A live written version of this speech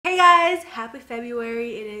guys, happy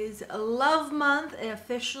February. It is love month and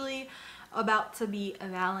officially about to be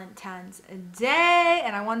Valentine's Day,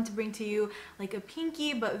 and I wanted to bring to you like a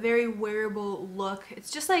pinky but very wearable look.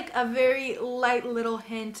 It's just like a very light little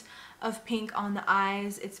hint of pink on the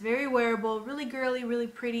eyes. It's very wearable, really girly, really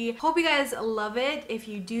pretty. Hope you guys love it. If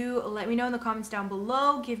you do, let me know in the comments down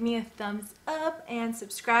below. Give me a thumbs up and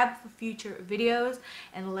subscribe for future videos,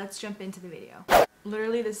 and let's jump into the video.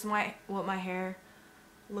 Literally, this is what my hair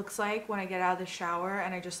looks like when I get out of the shower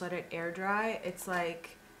and I just let it air dry. It's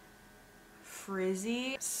like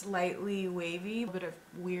frizzy, slightly wavy, a bit of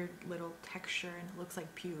weird little texture, and it looks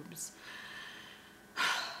like pubes.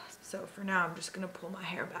 So for now I'm just gonna pull my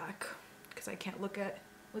hair back because I can't look at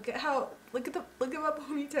my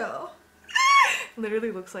ponytail.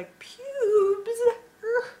 Literally looks like pubes.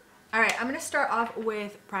 Alright, I'm gonna start off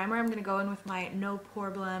with primer. I'm gonna go in with my No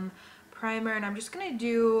Problem primer, and I'm just gonna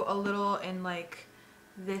do a little in like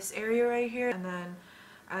this area right here, and then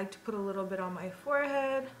I like to put a little bit on my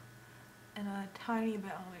forehead and a tiny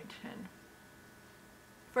bit on my chin.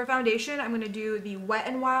 For foundation, I'm going to do the Wet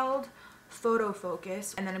n Wild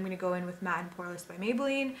Photofocus, and then I'm going to go in with Matte + Poreless by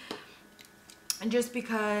Maybelline. And just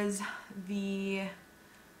because the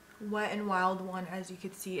Wet n Wild one, as you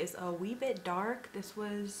can see, is a wee bit dark. This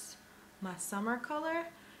was my summer color.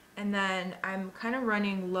 And then I'm kind of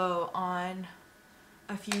running low on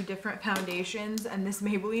a few different foundations, and this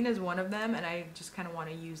Maybelline is one of them, and I just kind of want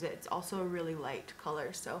to use it. It's also a really light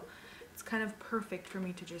color, so it's kind of perfect for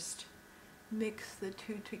me to just mix the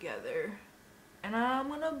two together. And I'm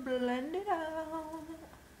gonna blend it out.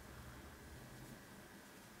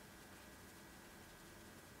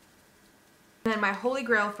 And then my holy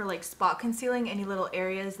grail for like spot concealing any little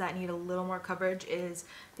areas that need a little more coverage is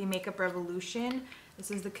the Makeup Revolution. This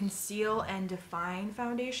is the Conceal and Define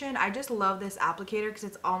foundation. I just love this applicator because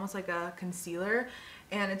it's almost like a concealer,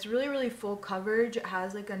 and it's really full coverage. It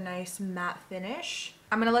has like a nice matte finish.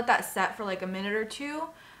 I'm gonna let that set for like a minute or two.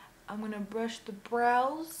 I'm gonna brush the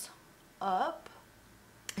brows up,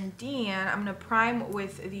 and then I'm gonna prime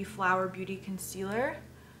with the Flower Beauty concealer.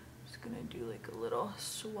 Just gonna do like a little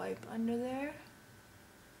swipe under there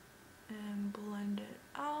and blend it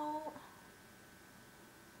out.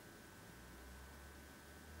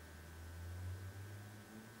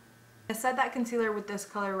 I set that concealer with this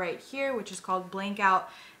color right here, which is called Blank Out.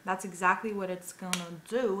 That's exactly what it's gonna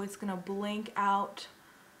do. It's gonna blank out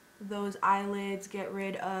those eyelids, get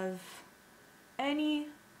rid of any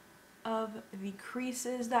of the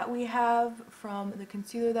creases that we have from the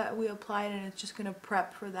concealer that we applied, and it's just gonna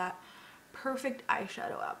prep for that perfect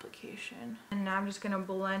eyeshadow application. And now I'm just gonna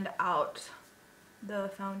blend out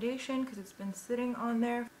the foundation because it's been sitting on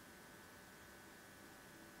there.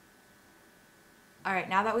 Alright,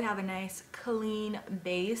 now that we have a nice clean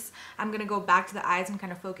base, I'm going to go back to the eyes and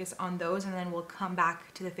kind of focus on those, and then we'll come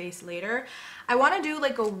back to the face later. I want to do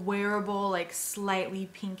like a wearable, like slightly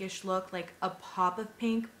pinkish look, like a pop of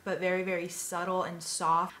pink, but very subtle and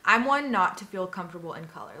soft. I'm one not to feel comfortable in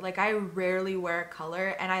color. Like, I rarely wear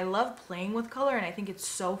color, and I love playing with color, and I think it's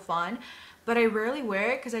so fun, but I rarely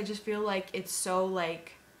wear it because I just feel like it's so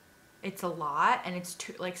like, it's a lot, and it's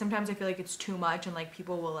too, like, sometimes I feel like it's too much, and like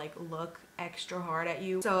people will like look extra hard at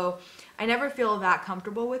you, so I never feel that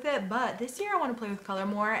comfortable with it. But this year I want to play with color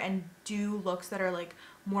more and do looks that are like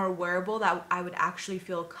more wearable, that I would actually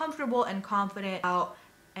feel comfortable and confident out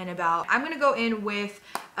and about. I'm gonna go in with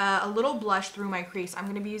a little blush through my crease. I'm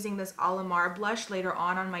gonna be using this Alamar blush later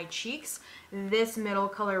on my cheeks. This middle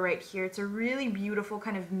color right here, it's a really beautiful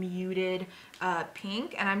kind of muted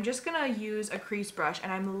pink, and I'm just gonna use a crease brush,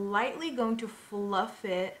 and I'm lightly going to fluff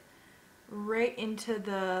it right into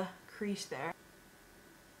the crease there.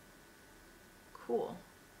 Cool.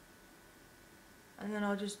 And then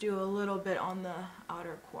I'll just do a little bit on the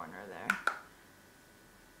outer corner there.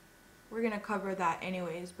 We're gonna cover that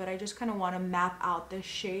anyways, but I just kind of want to map out the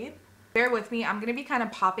shape. Bear with me, I'm gonna be kind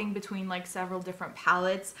of popping between like several different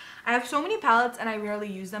palettes. I have so many palettes and I rarely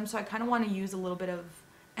use them, so I kind of want to use a little bit of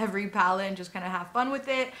every palette and just kind of have fun with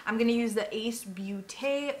it. I'm gonna use the Ace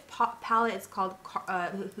Beaute palette. It's called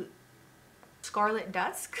Scarlet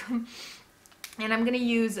Dusk. And I'm gonna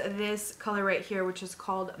use this color right here, which is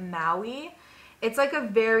called Maui. It's like a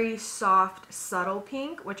very soft, subtle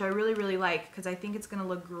pink, which I really like because I think it's gonna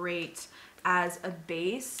look great as a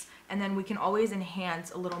base. And then we can always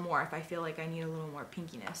enhance a little more if I feel like I need a little more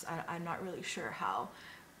pinkiness. I'm not really sure how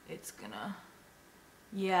it's gonna...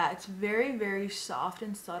 Yeah, it's very soft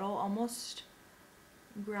and subtle. Almost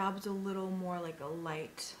grabs a little more like a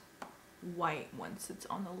light white once it's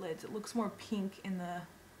on the lids. It looks more pink in the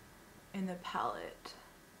palette,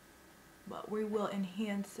 but we will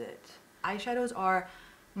enhance it. Eyeshadows are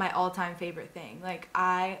my all-time favorite thing. Like,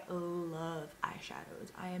 I love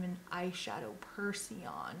eyeshadows. I am an eyeshadow person.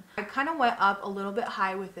 I kind of went up a little bit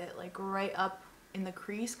high with it, like right up in the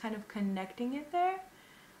crease, kind of connecting it there.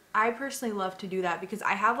 I personally love to do that because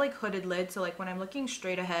I have like hooded lids, so like when I'm looking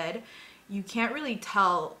straight ahead, you can't really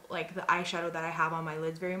tell like the eyeshadow that I have on my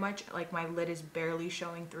lids very much. Like my lid is barely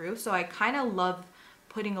showing through, so I kind of love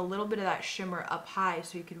putting a little bit of that shimmer up high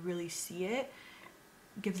so you could really see it.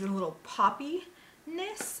 Gives it a little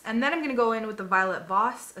poppiness. And then I'm gonna go in with the Violet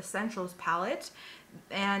Voss Essentials palette,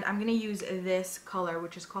 and I'm gonna use this color,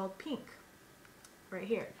 which is called Pink, right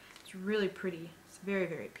here. It's really pretty. It's very,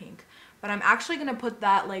 very pink. But I'm actually gonna put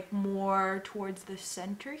that like more towards the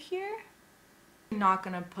center here. I'm not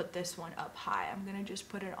gonna put this one up high. I'm gonna just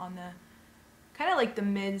put it on the kind of like the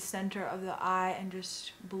mid center of the eye and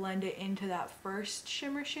just blend it into that first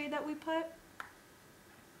shimmer shade that we put.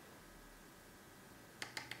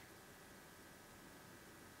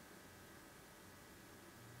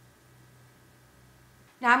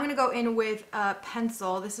 Now I'm going to go in with a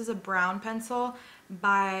pencil. This is a brown pencil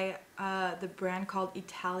by the brand called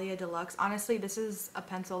Italia Deluxe. Honestly, this is a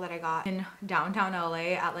pencil that I got in downtown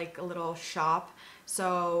LA at like a little shop.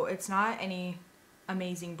 So it's not any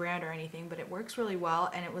amazing brand or anything, but it works really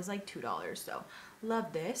well, and it was like $2. So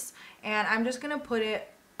love this. And I'm just going to put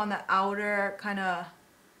it on the outer kind of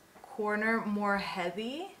corner more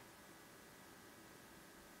heavy.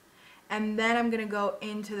 And then I'm going to go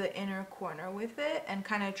into the inner corner with it and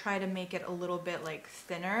kind of try to make it a little bit like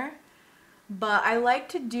thinner. But I like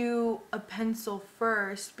to do a pencil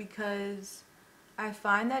first because I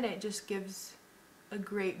find that it just gives a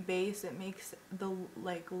great base. It makes the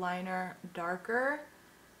like liner darker.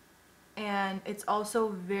 And it's also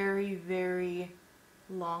very, very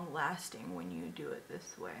long lasting when you do it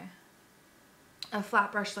this way. A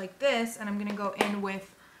flat brush like this, and I'm going to go in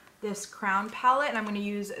with this crown palette, and I'm going to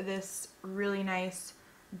use this really nice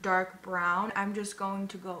dark brown. I'm just going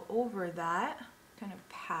to go over that, kind of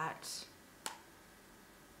pat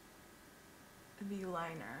the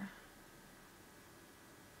liner.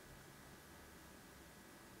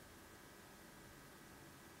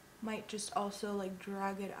 Might just also like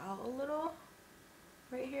drag it out a little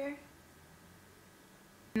right here.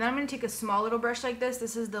 And then I'm going to take a small little brush like this.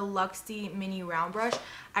 This is the Luxie mini round brush.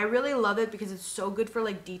 I really love it because it's so good for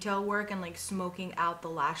like detail work and like smoking out the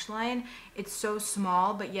lash line. It's so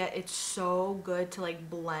small, but yet it's so good to like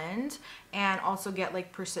blend and also get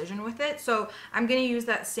like precision with it. So I'm going to use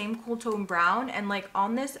that same cool tone brown, and like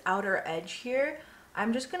on this outer edge here,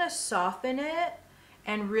 I'm just going to soften it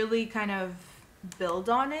and really kind of build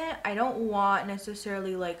on it. I don't want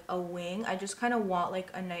necessarily like a wing. I just kind of want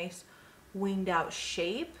like a nice winged out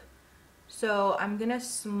shape. So I'm gonna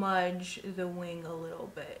smudge the wing a little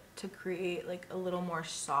bit to create like a little more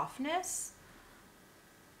softness.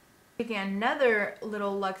 Taking another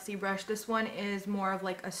little Luxie brush. This one is more of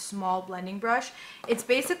like a small blending brush. It's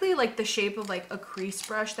basically like the shape of like a crease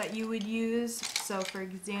brush that you would use. So for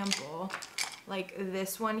example, like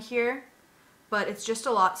this one here, but it's just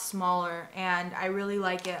a lot smaller, and I really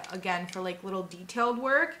like it again for like little detailed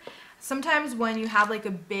work. Sometimes when you have like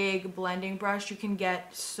a big blending brush, you can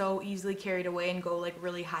get so easily carried away and go like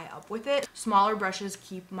really high up with it. Smaller brushes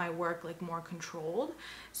keep my work like more controlled.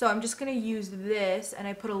 So I'm just gonna use this, and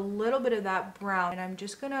I put a little bit of that brown, and I'm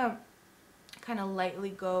just gonna kind of lightly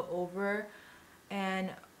go over and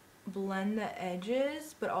blend the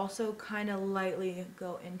edges, but also kind of lightly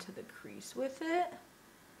go into the crease with it.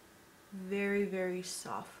 Very, very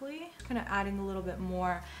softly. Kind of adding a little bit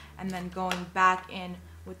more, and then going back in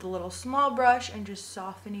with the little small brush and just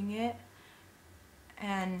softening it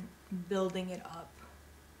and building it up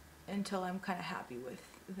until I'm kind of happy with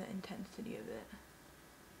the intensity of it.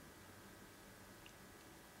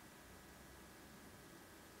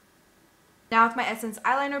 Now with my Essence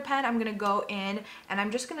eyeliner pen, I'm going to go in and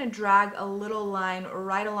I'm just going to drag a little line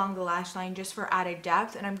right along the lash line just for added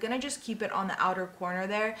depth, and I'm going to just keep it on the outer corner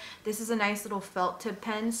there. This is a nice little felt tip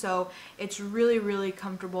pen, so it's really, really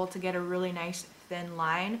comfortable to get a really nice thin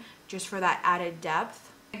line just for that added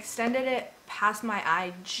depth. I extended it past my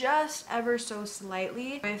eye just ever so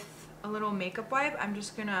slightly with a little makeup wipe. I'm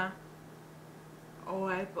just going to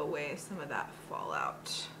wipe away some of that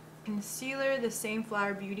fallout. Concealer, the same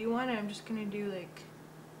Flower Beauty one, and I'm just gonna do like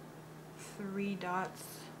 3 dots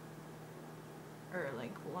or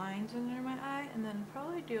like lines under my eye, and then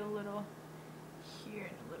probably do a little here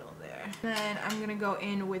and a little there. And then I'm gonna go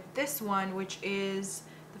in with this one, which is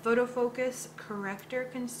the Photofocus Corrector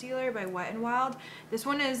Concealer by Wet n Wild. This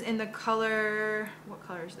one is in the color, what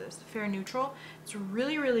color is this? Fair Neutral. It's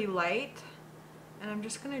really, really light, and I'm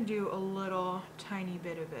just gonna do a little tiny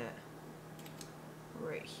bit of it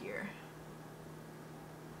right here,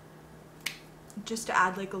 just to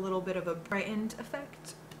add like a little bit of a brightened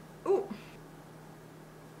effect. Ooh.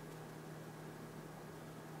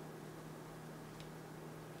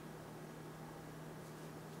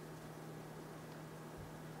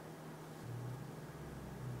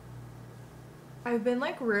 I've been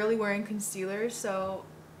like rarely wearing concealer, so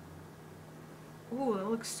ooh, it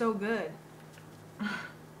looks so good.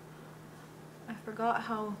 I forgot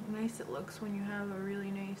how nice it looks when you have a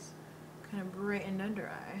really nice kind of brightened under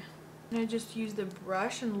eye. And I just use the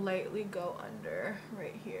brush and lightly go under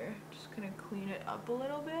right here. Just kind of clean it up a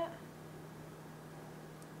little bit.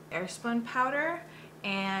 Airspun powder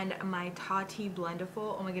and my Tati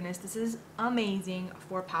Blendiful. Oh my goodness, this is amazing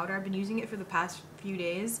for powder. I've been using it for the past few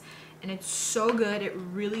days and it's so good. It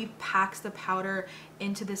really packs the powder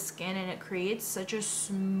into the skin and it creates such a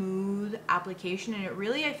smooth application, and it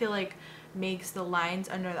really, I feel like, makes the lines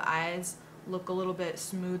under the eyes look a little bit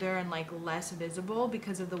smoother and like less visible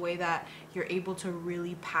because of the way that you're able to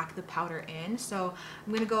really pack the powder in. So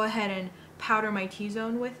I'm gonna go ahead and powder my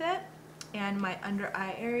T-zone with it and my under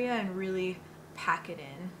eye area and really pack it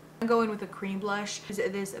in. I'm going with a cream blush.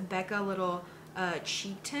 This Becca little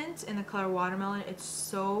cheek tint in the color Watermelon. It's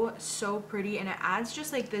so pretty, and it adds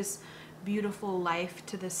just like this beautiful life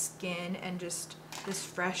to the skin and just this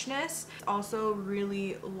freshness. It's also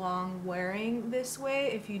really long wearing this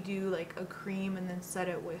way if you do like a cream and then set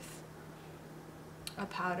it with a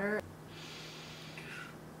powder.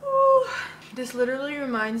 Ooh. This literally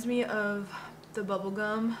reminds me of the bubble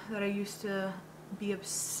gum that I used to be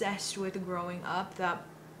obsessed with growing up. That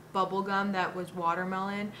bubble gum that was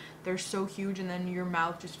watermelon. They're so huge and then your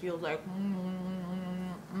mouth just feels like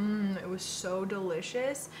it was so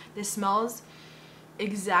delicious. This smells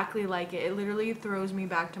exactly like it. It literally throws me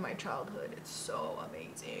back to my childhood. It's so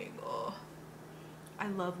amazing. Oh, I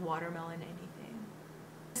love watermelon anything.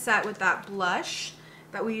 Set with that blush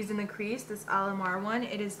that we used in the crease, this Alamar one.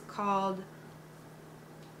 It is called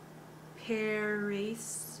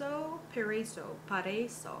Pareso.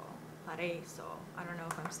 I don't know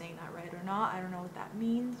if I'm saying that right or not. I don't know what that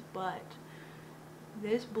means, but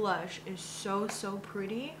this blush is so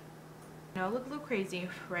pretty. I know I look a little crazy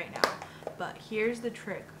right now, but here's the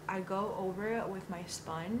trick. I go over it with my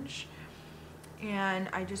sponge and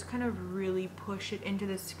I just kind of really push it into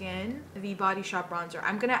the skin. The Body Shop bronzer.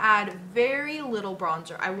 I'm gonna add very little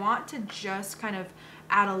bronzer. I want to just kind of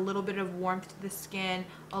add a little bit of warmth to the skin,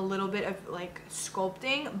 a little bit of like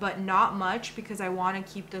sculpting, but not much because I want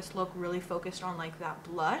to keep this look really focused on like that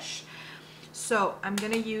blush. So I'm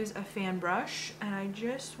gonna use a fan brush and I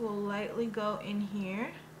just will lightly go in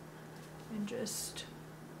here and just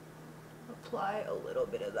apply a little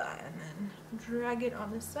bit of that and then drag it on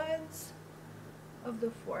the sides of the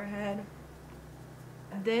forehead.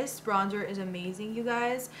 This bronzer is amazing, you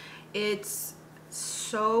guys. It's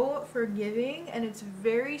so forgiving and it's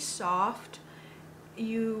very soft.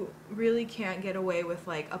 You really can't get away with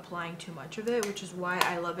like applying too much of it, which is why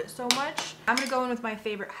I love it so much. I'm gonna go in with my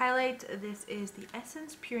favorite highlight. This is the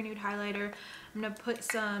Essence Pure Nude highlighter. I'm gonna put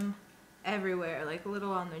some everywhere, like a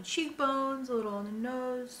little on the cheekbones, a little on the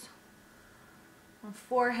nose, on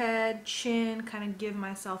forehead, chin, kind of give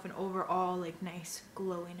myself an overall like nice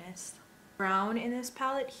glowiness. Brown in this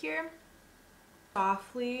palette here.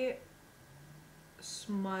 Softly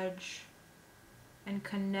smudge and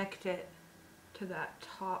connect it to that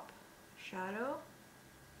top shadow.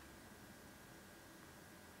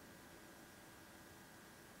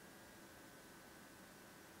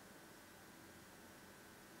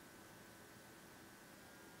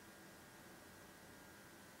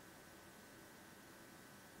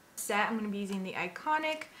 I'm going to be using the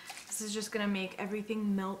Iconic. This is just going to make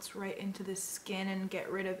everything melt right into the skin and get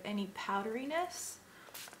rid of any powderiness.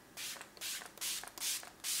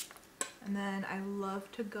 And then I love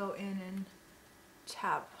to go in and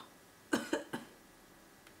tap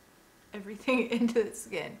everything into the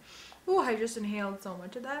skin. Ooh, I just inhaled so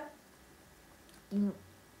much of that. I'm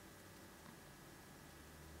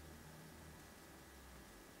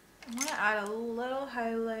going to add a little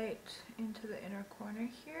highlight into the inner corner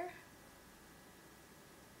here.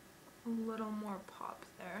 A little more pop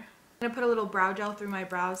there. I'm going to put a little brow gel through my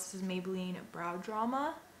brows. This is Maybelline Brow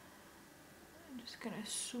Drama. I'm just going to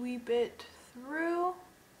sweep it through.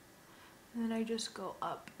 And then I just go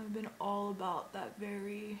up. I've been all about that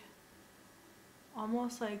very,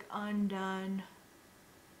 almost like undone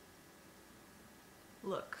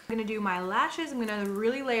look. I'm gonna do my lashes. I'm gonna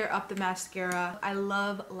really layer up the mascara. I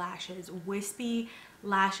love lashes, wispy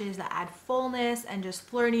lashes that add fullness and just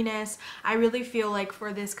flirtiness. I really feel like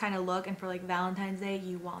for this kind of look and for like Valentine's Day,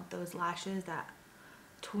 you want those lashes that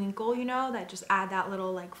twinkle, you know, that just add that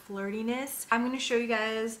little like flirtiness. I'm going to show you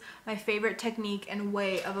guys my favorite technique and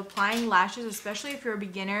way of applying lashes, especially if you're a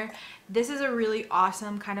beginner. This is a really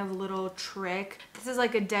awesome kind of little trick. This is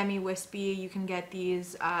like a demi wispy. You can get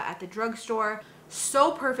these at the drugstore.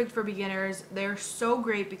 So perfect for beginners. They're so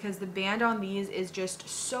great because the band on these is just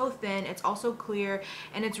so thin. It's also clear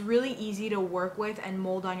and it's really easy to work with and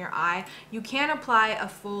mold on your eye. You can apply a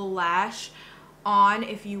full lash on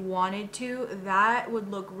if you wanted to. That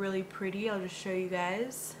would look really pretty. I'll just show you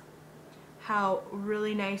guys how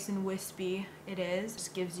really nice and wispy it is.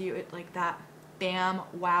 Just gives you it like that bam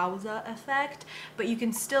wowza effect, but you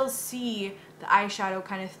can still see the eyeshadow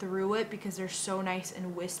kind of through it because they're so nice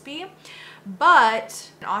and wispy. But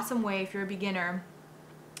an awesome way if you're a beginner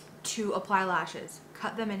to apply lashes,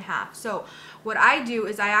 cut them in half. So what I do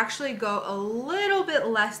is I actually go a little bit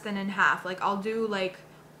less than in half. Like I'll do like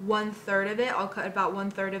 1/3 of it. I'll cut about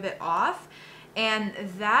 1/3 of it off, and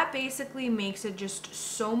that basically makes it just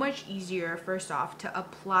so much easier, first off, to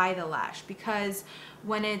apply the lash, because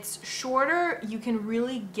when it's shorter you can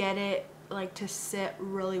really get it like to sit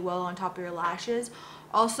really well on top of your lashes.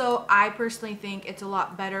 Also, I personally think it's a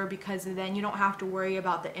lot better because then you don't have to worry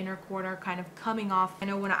about the inner corner kind of coming off. I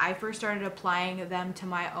know when I first started applying them to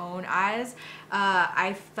my own eyes,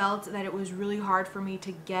 I felt that it was really hard for me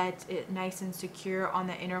to get it nice and secure on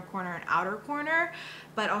the inner corner and outer corner.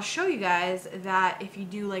 But I'll show you guys that if you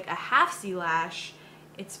do like a half C lash,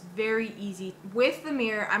 it's very easy. With the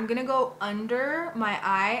mirror, I'm gonna go under my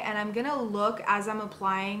eye and I'm gonna look as I'm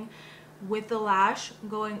applying with the lash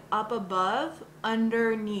going up above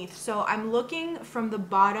underneath. So I'm looking from the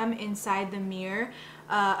bottom inside the mirror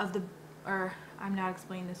I'm not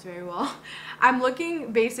explaining this very well. I'm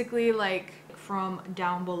looking basically like from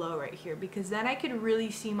down below right here, because then I could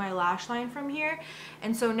really see my lash line from here.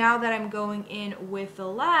 And so now that I'm going in with the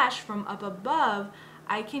lash from up above,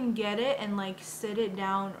 I can get it and like sit it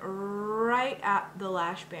down right at the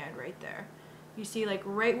lash band right there. You see, like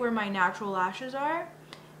right where my natural lashes are.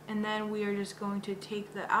 And then we are just going to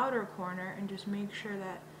take the outer corner and just make sure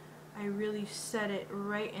that I really set it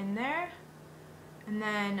right in there. And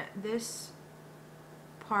then this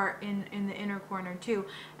part in the inner corner too.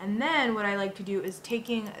 And then what I like to do is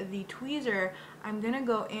taking the tweezer, I'm going to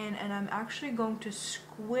go in and I'm actually going to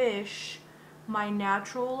squish my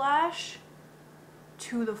natural lash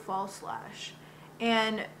to the false lash.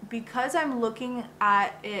 And because I'm looking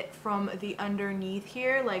at it from the underneath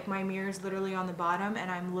here, like my mirror is literally on the bottom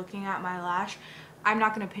and I'm looking at my lash, I'm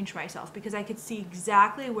not going to pinch myself because I could see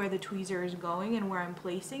exactly where the tweezer is going and where I'm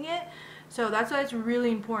placing it. So that's why it's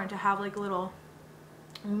really important to have like a little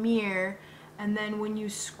mirror. And then when you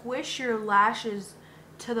squish your lashes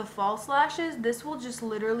to the false lashes, this will just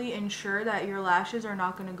literally ensure that your lashes are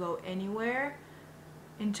not going to go anywhere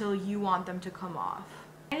until you want them to come off.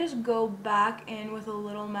 I just go back in with a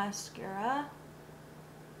little mascara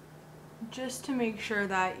just to make sure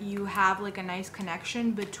that you have like a nice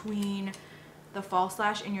connection between the false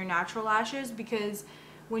lash and your natural lashes, because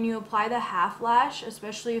when you apply the half lash,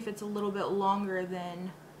 especially if it's a little bit longer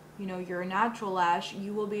than, you know, your natural lash,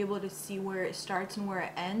 you will be able to see where it starts and where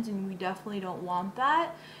it ends, and we definitely don't want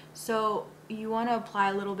that. So you want to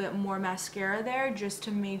apply a little bit more mascara there just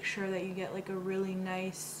to make sure that you get like a really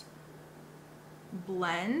nice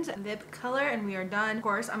blend lip color. And we are done. Of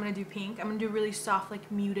course, I'm gonna do pink. I'm gonna do really soft,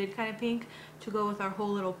 like muted kind of pink to go with our whole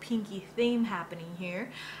little pinky theme happening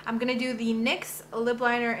here. I'm gonna do the NYX lip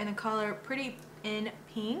liner in the color Pretty in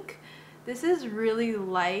Pink. This is really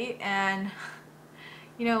light, and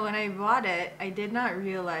you know, when I bought it, I did not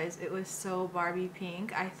realize it was so Barbie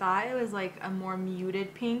pink. I thought it was like a more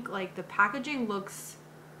muted pink. Like the packaging looks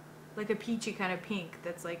like a peachy kind of pink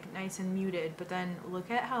that's like nice and muted, but then look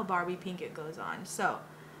at how Barbie pink it goes on. So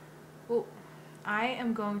I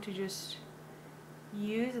am going to just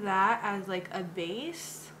use that as like a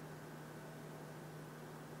base.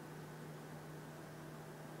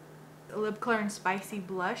 Lip color and Spicy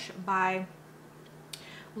Blush by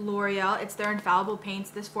L'Oreal. It's their infallible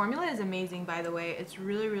paints. This formula is amazing, by the way. It's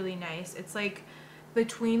really, really nice. It's like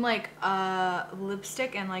between like a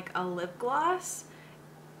lipstick and like a lip gloss.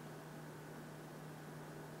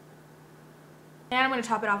 And I'm going to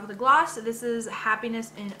top it off with a gloss. This is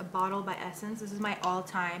Happiness in a Bottle by Essence. This is my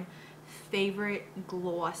all-time favorite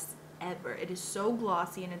gloss ever. It is so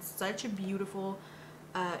glossy and it's such a beautiful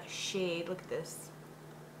shade. Look at this.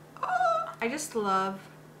 Oh, I just love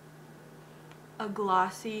a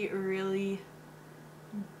glossy, really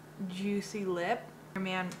juicy lip. Your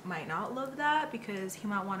man might not love that because he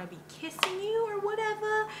might want to be kissing you or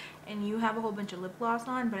whatever, and you have a whole bunch of lip gloss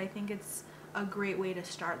on, but I think it's a great way to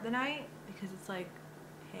start the night because it's like,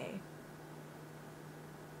 hey,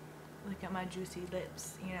 Look at my juicy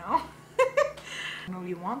lips, you know? I know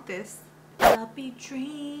you want this. I'll be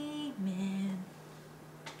dreaming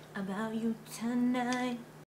about you tonight.